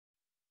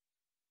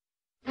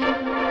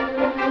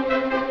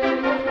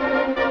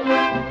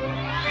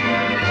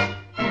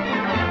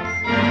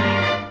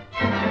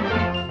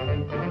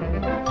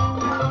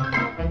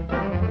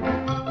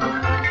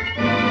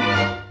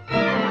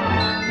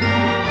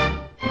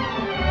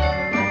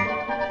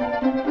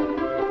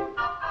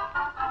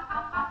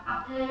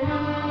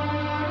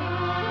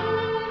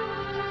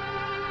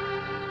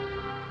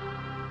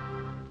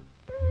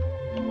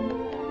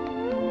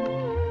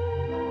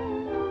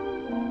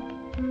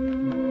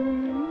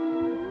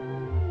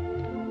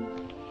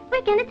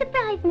we're gonna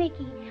surprise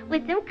Mickey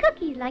with some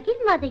cookies like his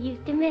mother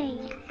used to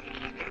make.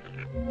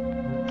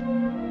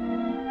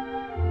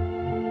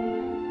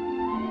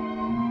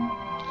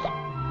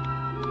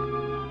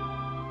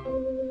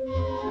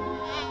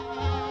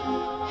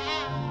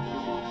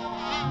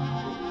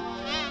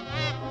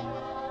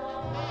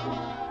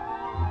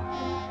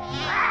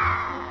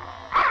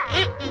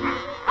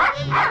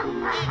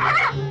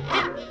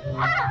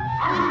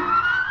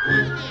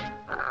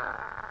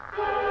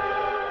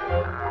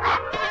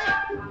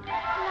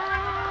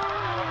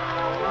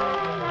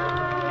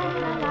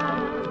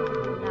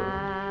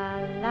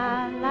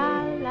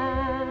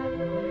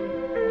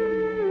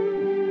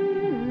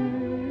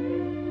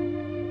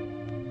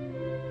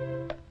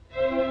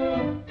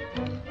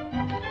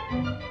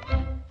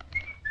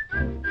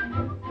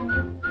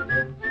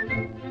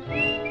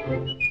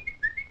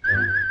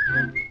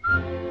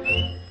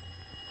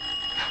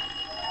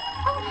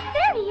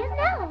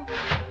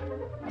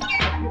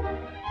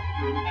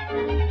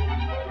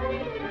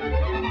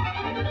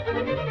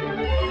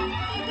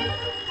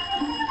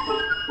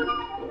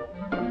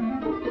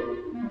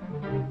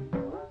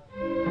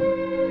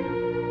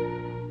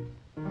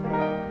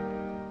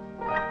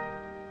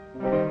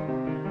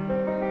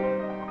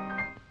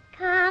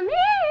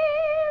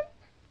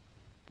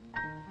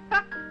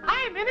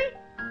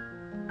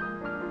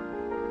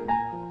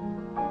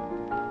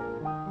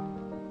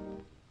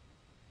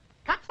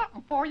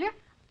 For you.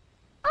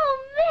 Oh,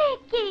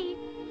 Mickey!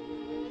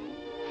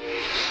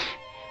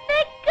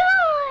 They're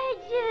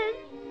gorgeous!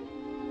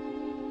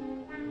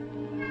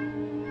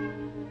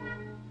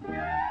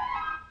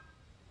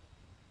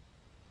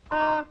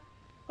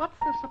 What's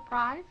the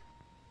surprise?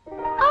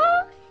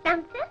 Oh,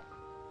 something.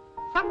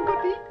 Something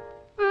good to eat?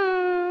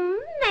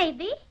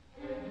 Maybe.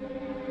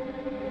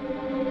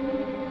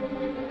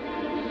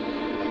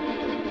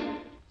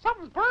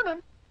 Something's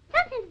burning.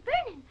 Something's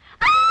burning.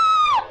 Oh,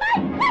 my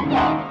goodness!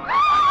 Oh!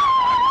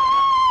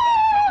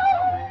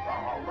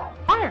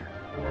 Fire!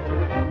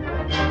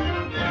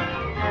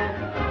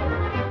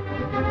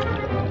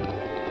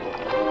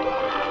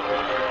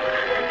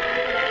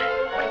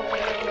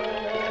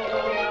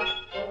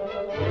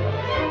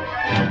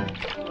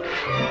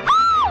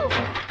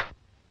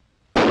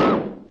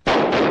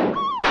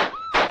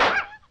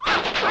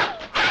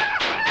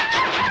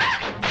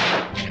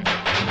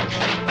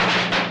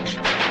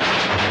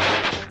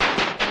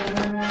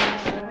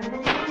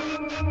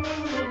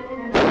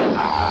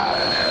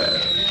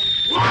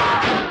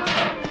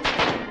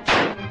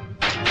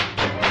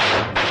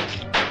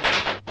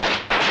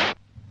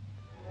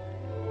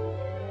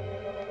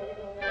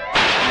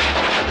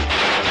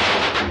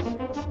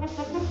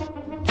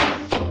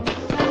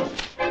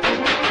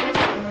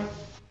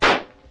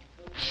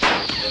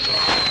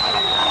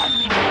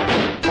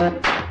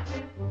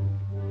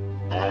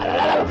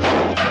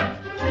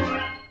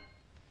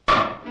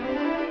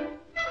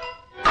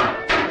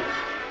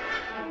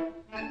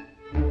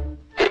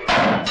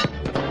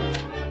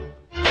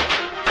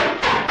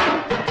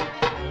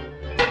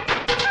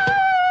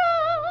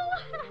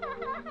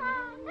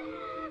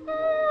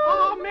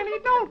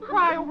 Don't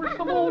cry over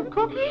some old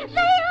cookies. They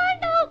are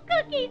no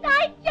cookies.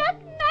 I just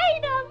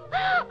made them.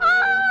 Oh!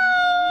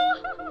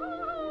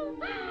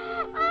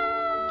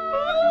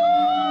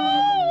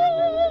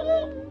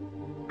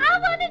 I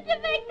wanted to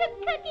make the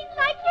cookies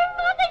like your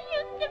mother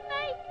used to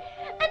make,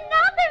 and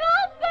now they're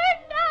all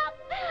burned up.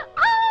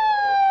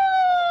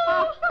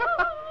 Oh!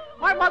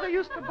 My mother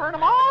used to burn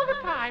them all the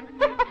time.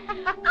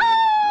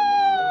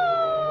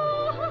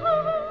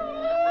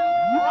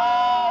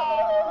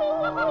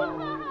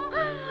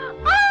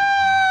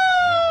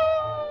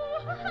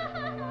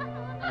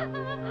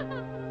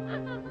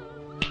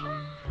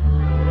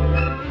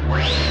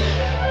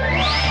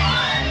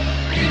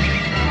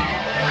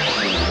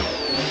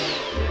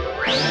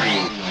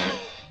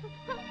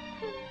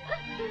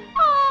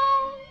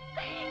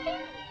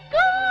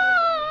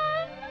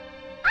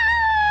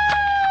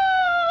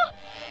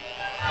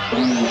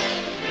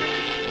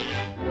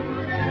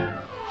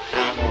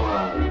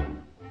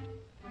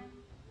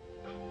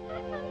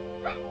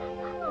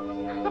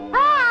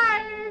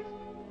 Surprise!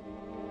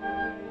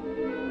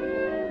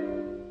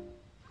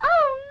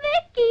 Oh,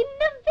 Mickey,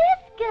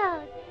 Nabisco,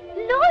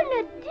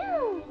 Lorna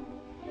Doone,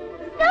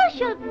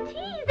 social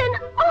teas and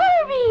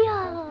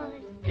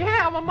Oreos.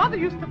 Yeah, my mother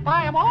used to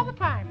buy them all the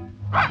time.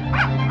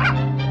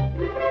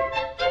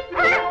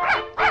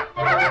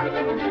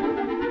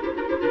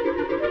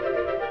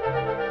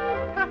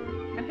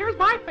 And here's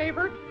my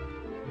favorite.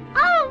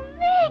 Oh,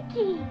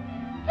 Mickey,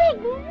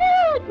 Big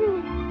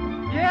Newton.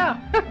 Yeah.